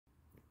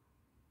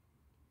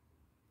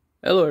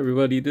Hello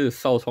everybody, this is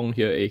Sao Tong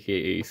here,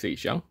 aka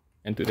Seixiang,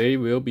 and today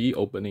we'll be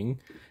opening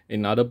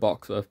another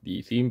box of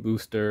the Theme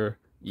Booster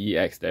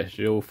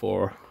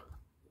EX-04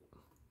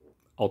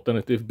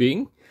 alternative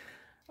being.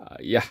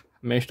 Yeah,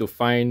 managed to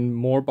find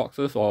more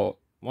boxes, or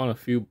one of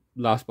few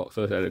last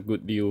boxes at a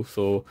good deal,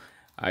 so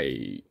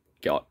I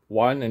got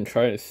one and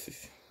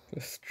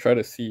let's try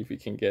to see if we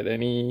can get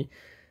anything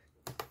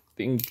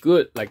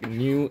good, like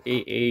new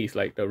AAs,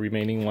 like the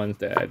remaining ones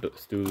that I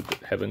still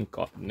haven't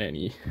gotten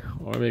any,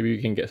 or maybe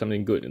we can get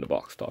something good in the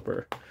box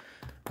topper.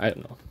 I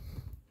don't know.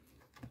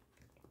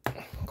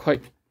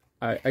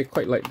 I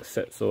quite like the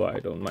set, so I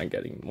don't mind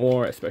getting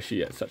more,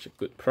 especially at such a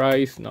good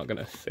price. Not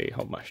gonna say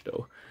how much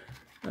though.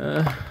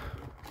 Alright,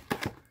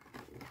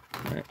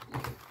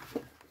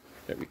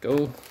 there we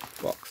go.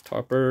 Box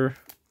topper.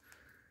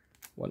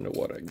 Wonder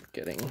what I'm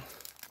getting.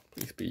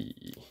 Please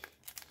be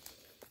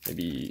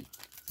maybe.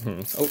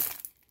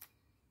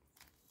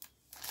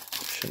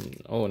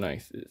 Oh,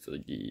 nice. It's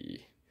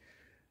the.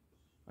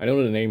 I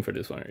know the name for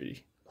this one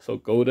already. So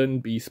Golden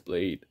Beast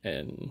Blade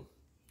and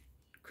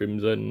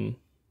Crimson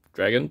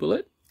Dragon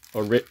Bullet,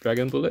 or Red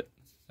Dragon Bullet,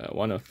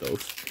 one of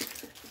those.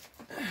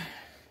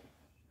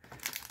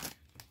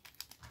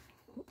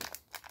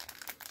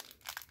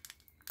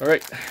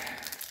 Alright,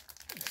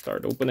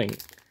 start opening.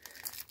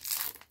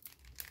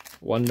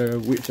 Wonder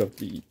which of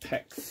the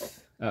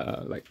packs,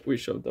 like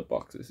which of the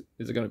boxes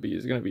is it gonna be?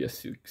 Is it gonna be a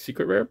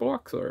secret rare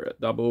box or a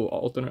double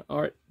alternate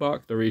art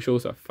box? The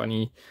ratios are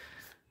funny.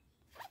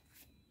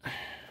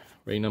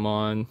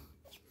 Ravemon,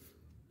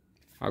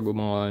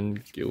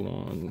 Agumon,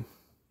 Gilmon.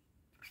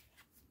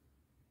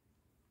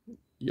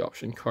 The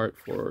option card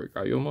for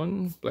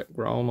Gaiomon, Black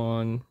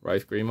Growlmon,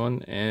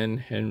 Shinegreymon, and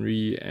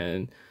Henry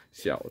and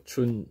Xiao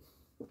Chun.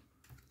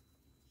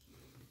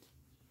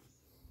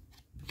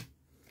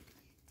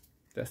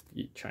 That's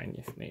the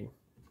Chinese name.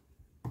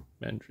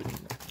 Mandarin.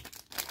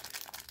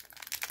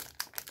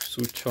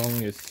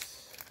 Suchong is,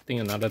 I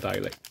think, another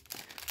dialect.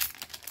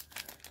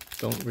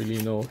 Don't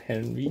really know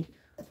Henry.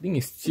 I think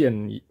it's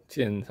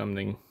Jian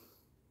something.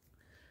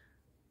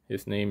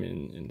 His name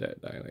in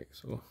that dialect.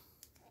 So,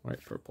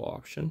 right, purple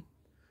option.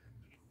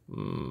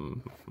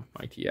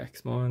 Mighty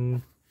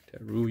X-Mon,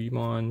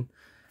 Teruimon,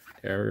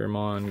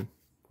 Terriermon,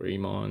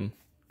 Greymon,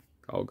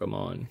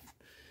 Galgamon,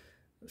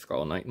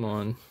 Skull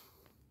Knightmon,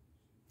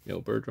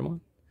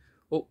 Milberdramon.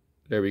 Oh,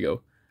 there we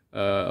go.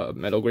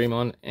 Metal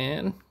Greymon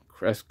and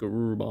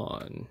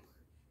Kresgarurumon.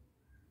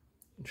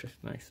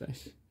 Interesting,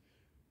 nice.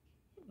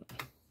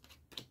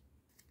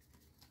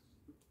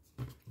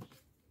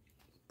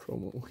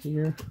 Promo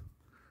here,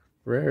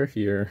 rare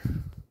here,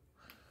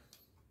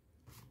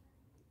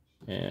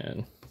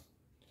 and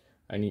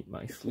I need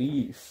my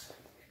sleeves.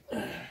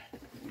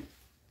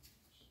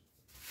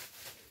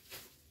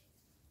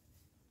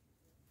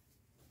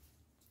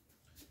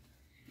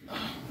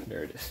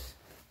 There it is.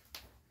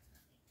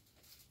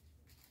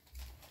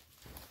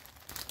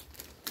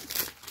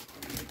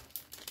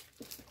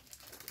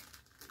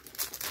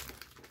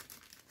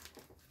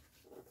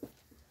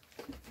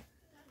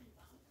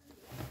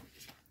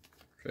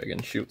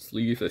 Dragon Shield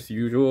sleeves as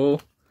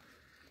usual.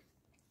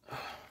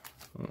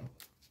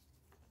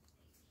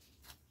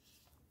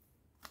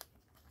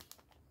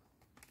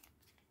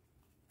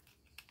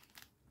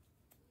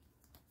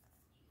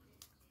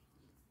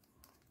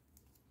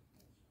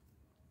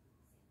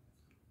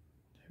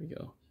 There we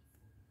go.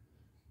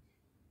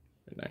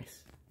 Very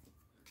nice.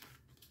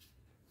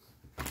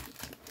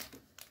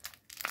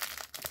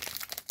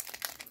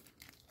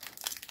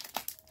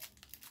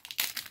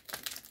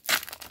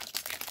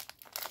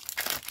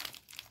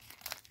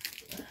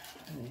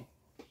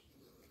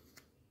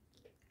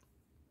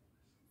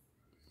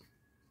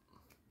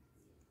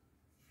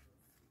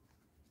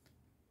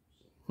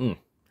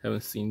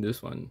 Haven't seen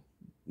this one.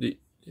 Did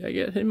I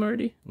get him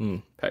already?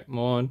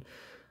 Pac-Mon,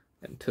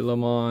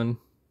 Antilamon,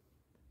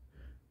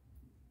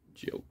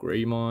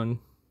 Geogreymon,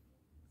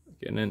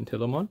 again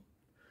Antilamon,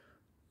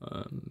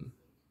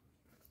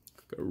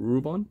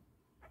 Garurumon,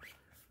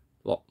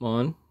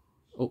 Lockmon.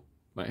 Oh,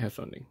 might have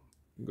something.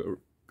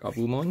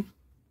 Gabumon,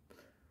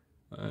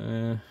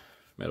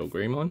 Metal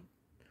Greymon,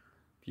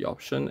 the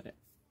option,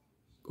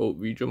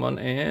 Gold Ravemon,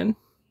 and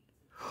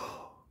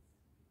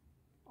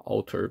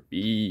Alter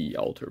B,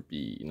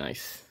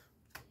 nice.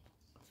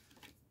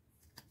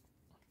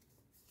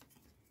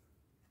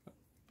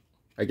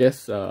 I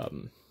guess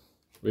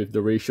with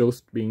the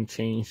ratios being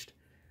changed,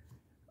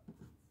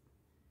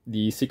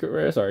 the secret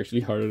rares are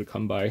actually harder to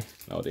come by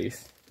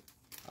nowadays.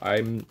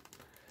 I'm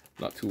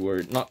not too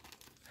worried. My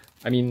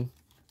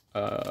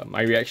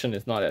reaction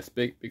is not as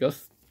big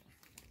because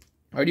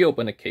I already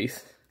opened a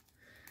case.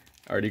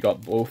 I already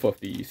got both of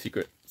the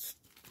secrets.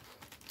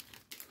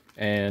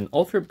 And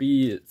Alter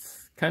B,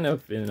 it's kind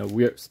of in a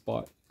weird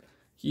spot.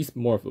 He's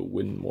more of a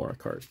win more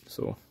card,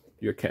 so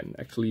you can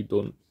actually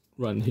don't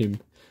run him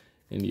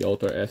in the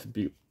Alter S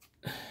build.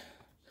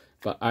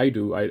 But I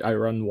do. I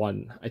run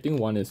one. I think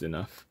one is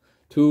enough.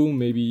 Two,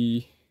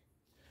 maybe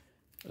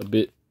a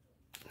bit.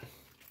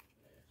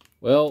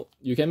 Well,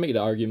 you can make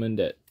the argument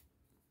that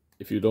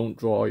if you don't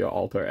draw your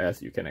Alter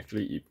S, you can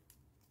actually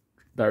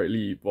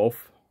directly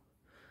evolve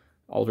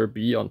Alter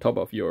B on top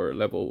of your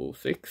level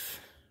 6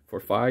 for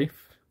 5.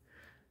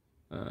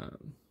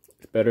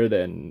 It's better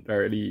than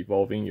directly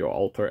evolving your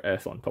Alter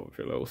S on top of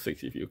your level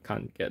 6 if you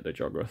can't get the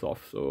joggers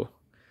off. So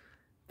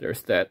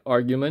there's that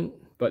argument.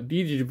 But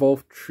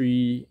Digivolve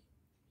 3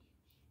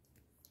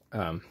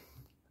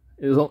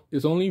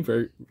 is only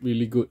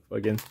really good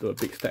against the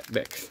big stack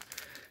decks.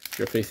 If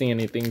you're facing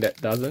anything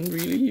that doesn't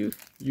really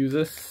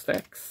uses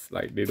stacks,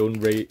 like they don't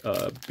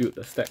build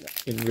the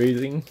stack in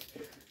raising,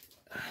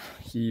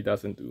 he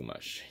doesn't do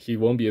much. He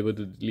won't be able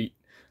to delete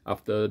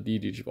after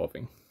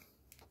Digivolving.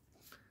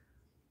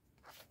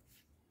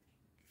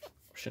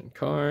 Option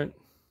card,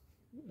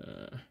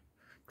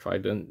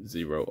 Trident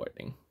 0, I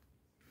think.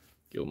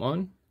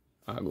 Gilmon,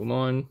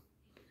 Agumon,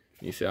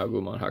 Nisei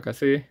Agumon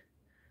Hakase,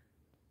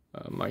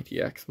 Mighty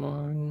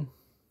Axmon,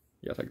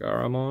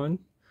 Yatagaramon,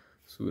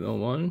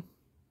 Sunomon,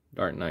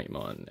 Dark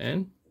Knightmon,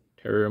 and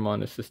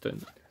Terriermon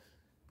Assistant.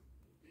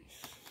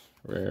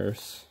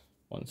 Rares,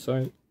 one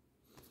side,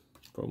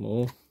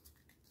 promo,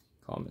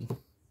 common.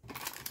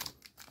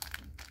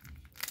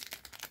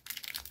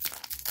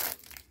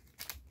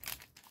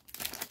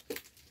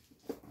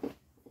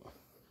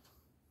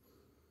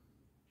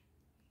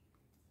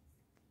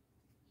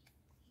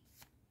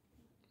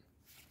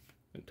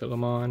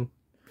 Antilamon,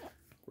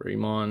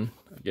 Greymon,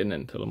 again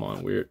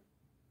Antilamon, weird.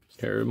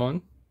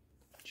 Terriermon,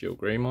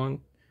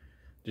 Geogreymon,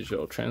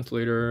 Digital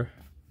Translator,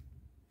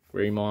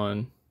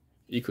 Greymon,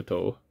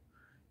 Ikuto,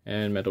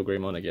 and Metal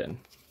Greymon again.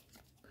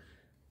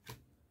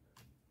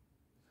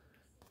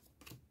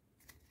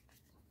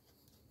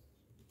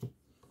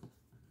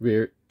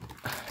 Weird.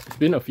 It's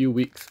been a few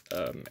weeks,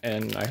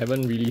 and I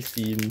haven't really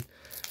seen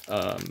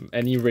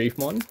any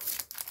Ravemon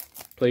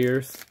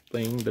players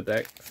playing the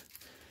deck.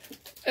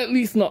 At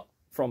least not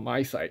from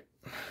my side.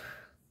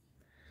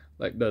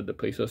 Like the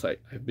places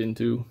I've been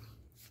to.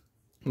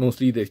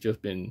 Mostly they've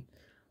just been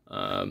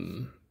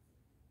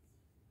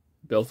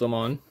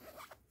Belzamon.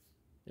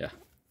 Yeah,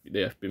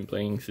 they have been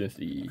playing since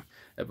the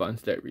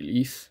advanced deck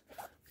release.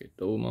 Okay,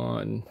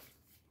 Domon,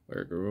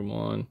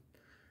 Garurumon,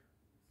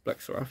 Black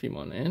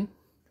Seraphimon, and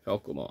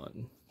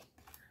Falcomon.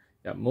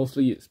 Yeah,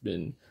 mostly it's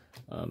been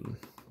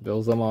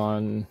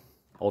Belzamon,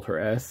 Alter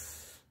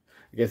S.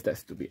 I guess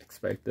that's to be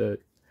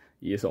expected.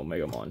 He is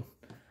Omegamon.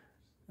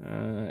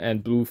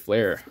 And Blue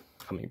Flare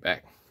coming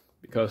back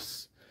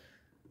because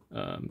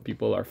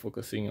people are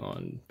focusing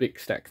on big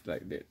stacks,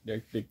 like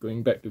they're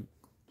going back to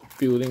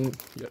building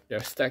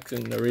their stacks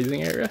in the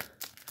raising area.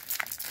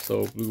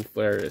 So Blue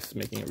Flare is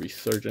making a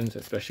resurgence,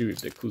 especially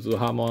with the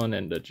Kuzuhamon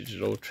and the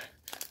Digital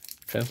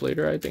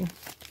Translator, I think.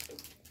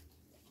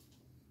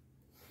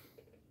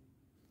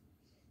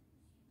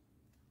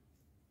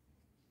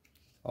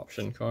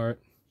 Option card,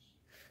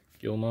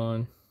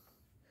 Gilmon,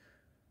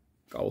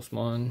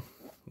 Gaussmon,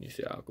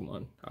 Nisei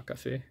Agumon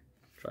Hakase,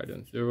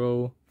 Trident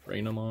 0,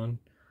 Rainomon,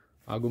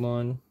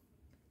 Agumon,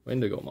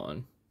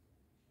 Wendigomon,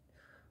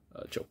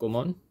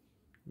 Chocomon,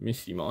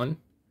 Mistymon.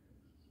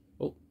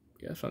 Oh,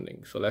 yeah,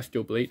 something.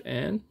 Celestial Blade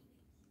and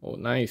oh,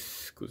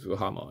 nice,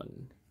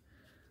 Kuzuhamon.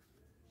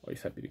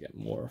 Always happy to get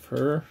more of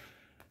her.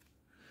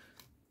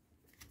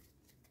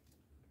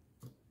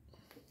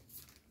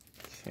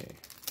 Okay.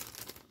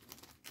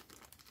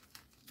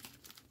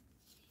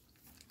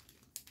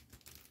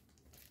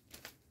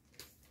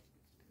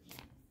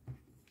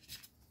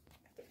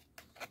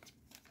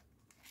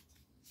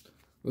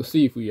 We'll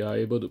see if we are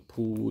able to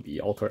pull the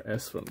Alter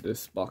S from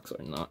this box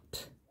or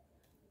not.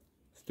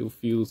 Still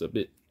feels a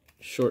bit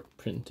short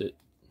printed.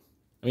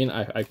 I mean,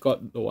 I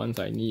got the ones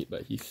I need,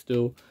 but I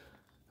still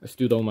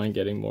don't mind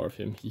getting more of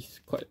him.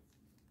 He's quite,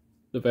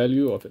 the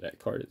value of that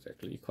card is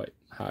actually quite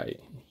high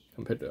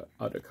compared to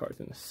other cards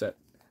in the set.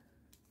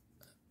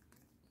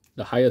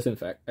 The highest, in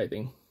fact, I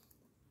think.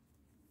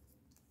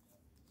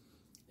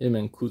 Him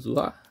and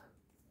Kuzuha.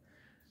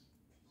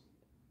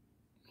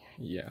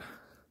 Yeah.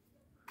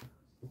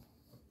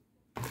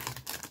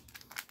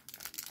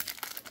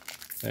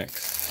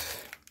 Next.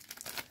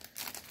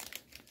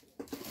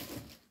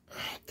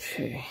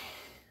 Okay.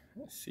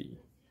 Let's see.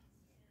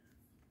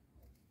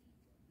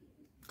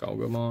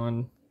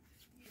 Galgamon,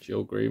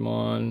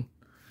 Geogreymon,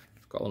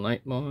 Skull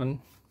Knightmon,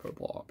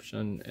 purple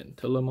option,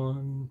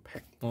 Antilamon,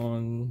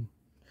 Packmon,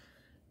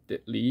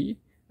 Deadly,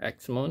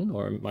 Axmon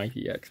or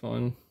Mighty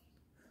Axmon,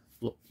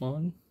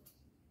 Lookmon,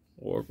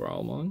 or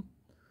Ravemon,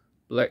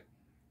 Black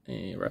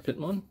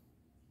Rapidmon,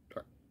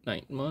 Dark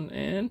Knightmon,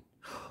 and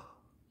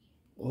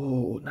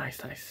oh,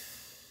 nice.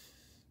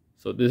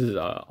 So this is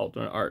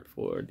alternate art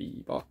for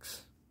the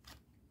box.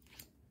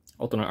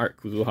 Alternate art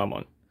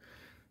Kuzuhamon.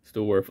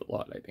 Still worth a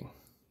lot, I think.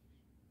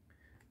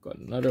 Got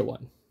another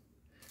one.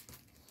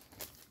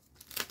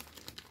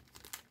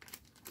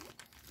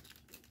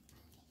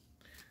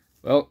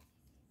 Well,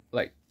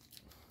 like,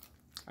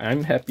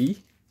 I'm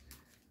happy,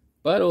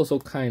 but also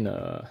kind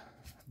of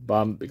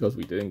bummed because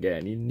we didn't get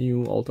any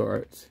new alter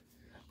arts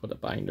for the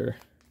binder.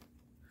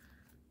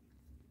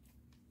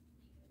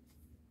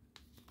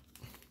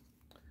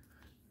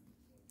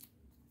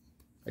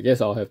 I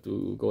guess I'll have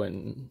to go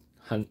and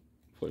hunt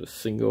for the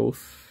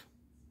singles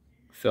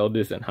sell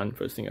this and hunt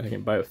first thing. I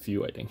can buy a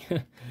few, I think,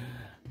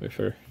 with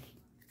her.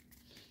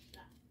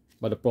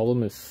 But the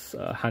problem is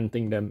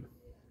hunting them.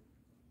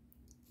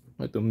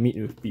 I have to meet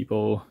with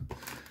people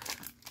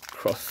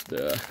across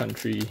the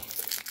country.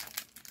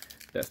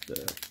 That's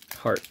the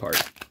hard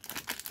part.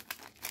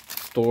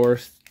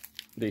 Stores,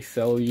 they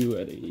sell you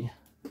at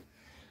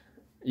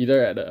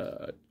either at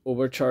a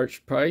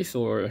overcharged price,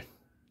 or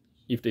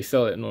if they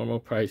sell at normal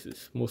price,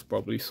 it's most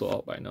probably sold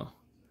out by now.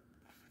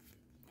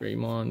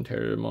 Greymon,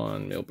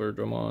 Terramon,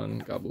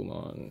 Miragegaogamon,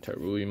 Gabumon,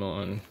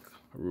 Teruimon,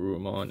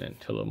 Ravemon, and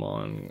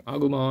Tillamon,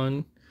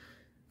 Agumon,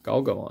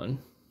 Gaogamon,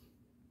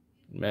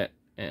 Met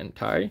and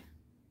Tai,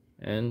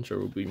 and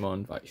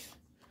Shinegreymon Vice.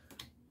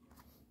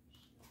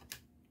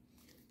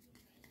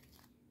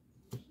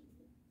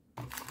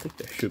 I think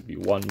there should be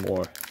one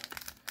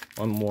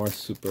more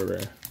super rare,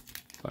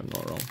 if I'm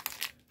not wrong.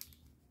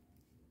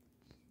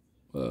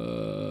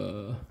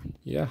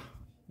 Yeah,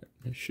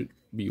 there should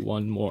be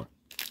one more.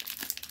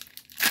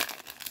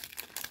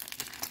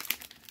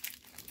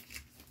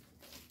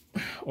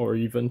 Or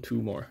even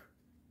two more.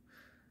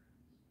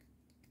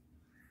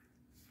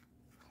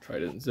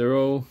 Trident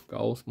Zero,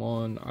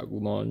 Gaussmon,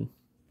 Agumon,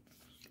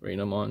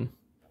 Rainamon.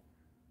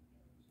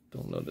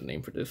 Don't know the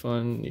name for this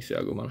one.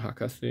 Nishiagumon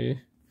Hakase,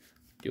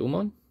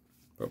 Gilmon,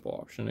 purple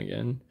option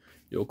again.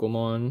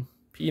 Yokomon,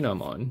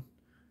 Pinamon.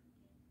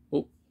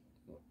 Oh,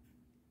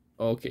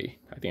 okay.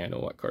 I think I know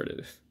what card it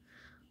is.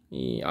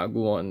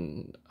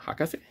 Agumon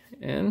Hakase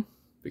and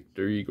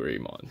Victory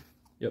Greymon.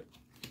 Yep,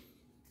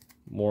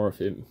 more of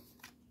him.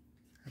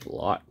 A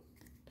lot.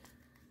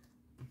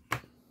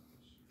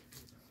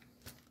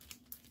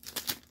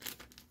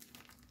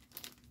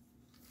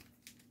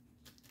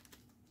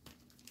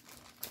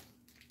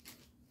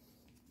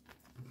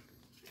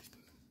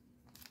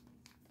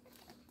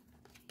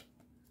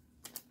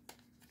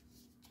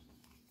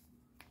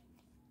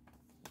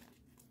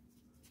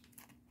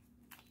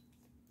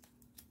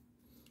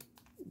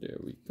 There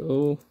we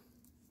go.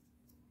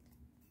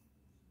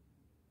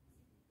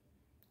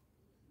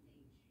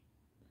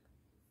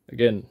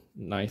 Again,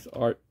 nice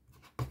art.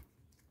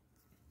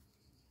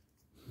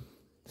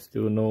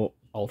 Still no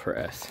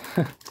Ultra S.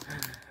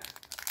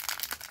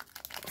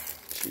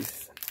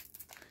 Jeez.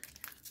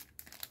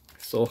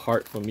 So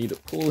hard for me to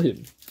pull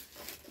him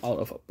out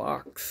of a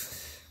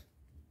box.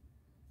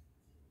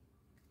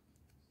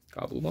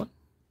 Gabumon,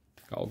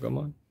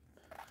 Gaogamon,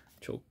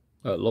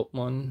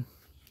 Lopemon,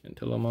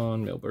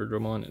 Tillamon,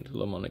 Miragegaogamon,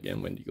 Tillamon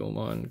again,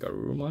 Wendigomon,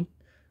 Garurumon.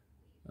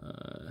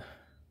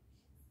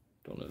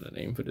 Don't know the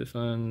name for this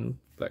one.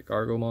 Black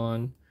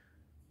Gargomon.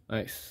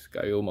 Nice.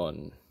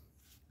 Gaiomon.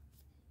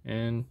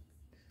 And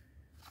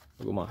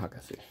Agumon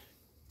Hakase.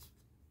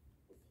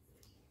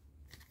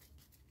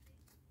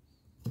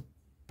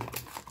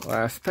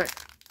 Last pack.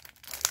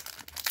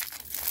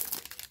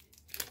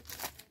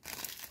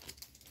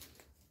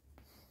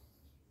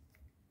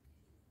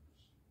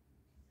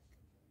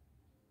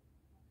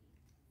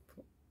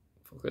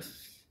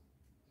 Focus.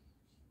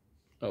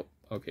 Oh,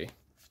 okay.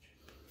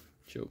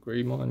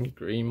 Shinegreymon,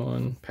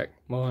 Greymon,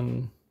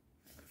 Peckmon,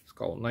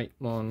 Skull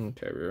Knightmon,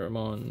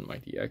 Terriermon,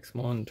 Mighty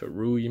X-Mon,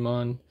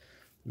 Teruimon,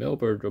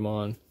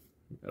 Miragegaogamon,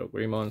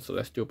 Shinegreymon,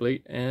 Celestial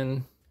Blade,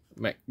 and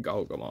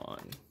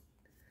Omegamon.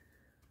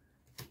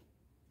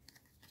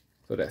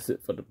 So that's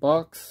it for the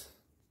box.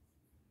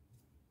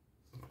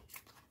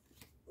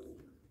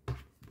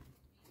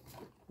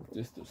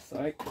 This to the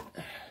side.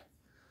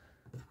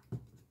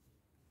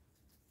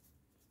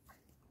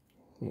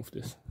 Move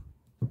this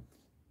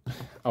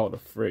out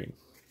of frame.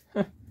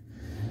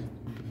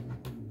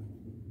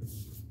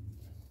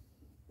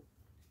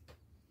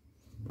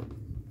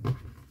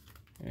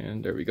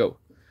 And there we go.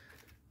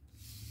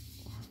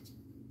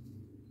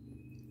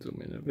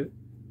 Zoom in a bit.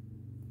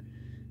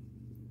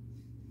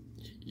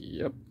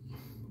 Yep,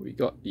 we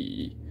got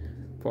the,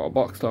 for our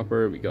box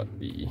topper, we got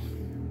the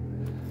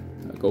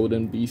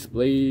Golden Beast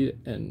Blade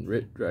and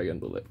Red Dragon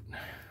Bullet.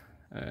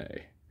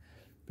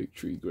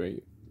 Victory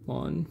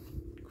Greymon,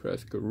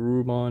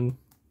 Garurumon,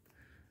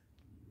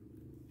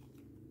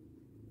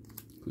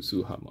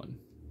 Kusuhamon.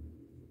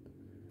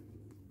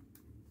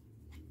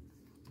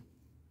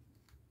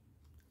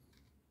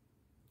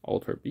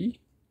 Alter B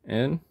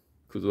and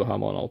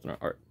Kusuhamon alternate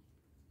art.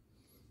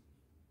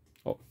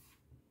 Oh,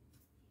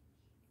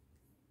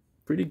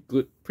 pretty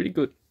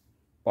good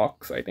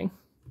box, I think.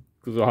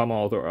 Kusuhamon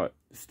alternate art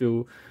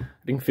still,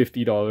 I think,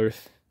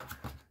 $50.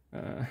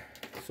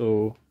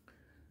 So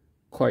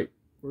quite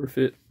worth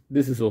it.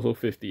 This is also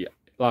 50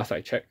 last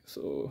I checked,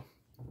 so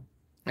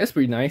that's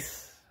pretty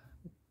nice.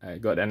 I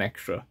got an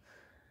extra.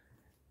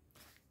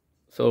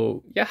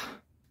 So yeah,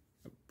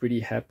 I'm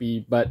pretty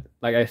happy, but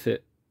like I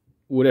said,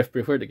 would have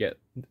preferred to get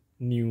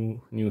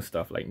new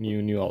stuff, like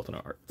new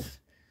alternate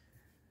arts.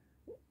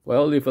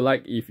 Well, leave a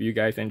like if you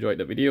guys enjoyed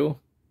the video.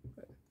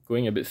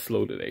 Going a bit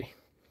slow today.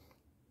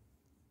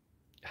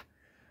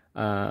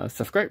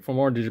 Subscribe for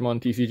more Digimon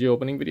TCG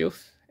opening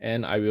videos,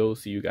 and I will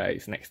see you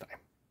guys next time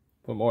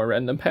for more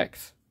random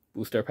packs,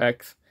 booster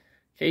packs,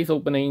 case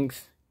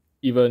openings,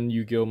 even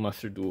Yu-Gi-Oh!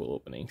 Master Duel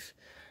openings.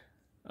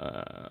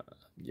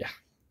 Yeah.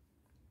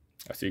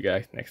 I'll see you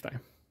guys next time.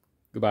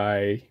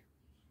 Goodbye.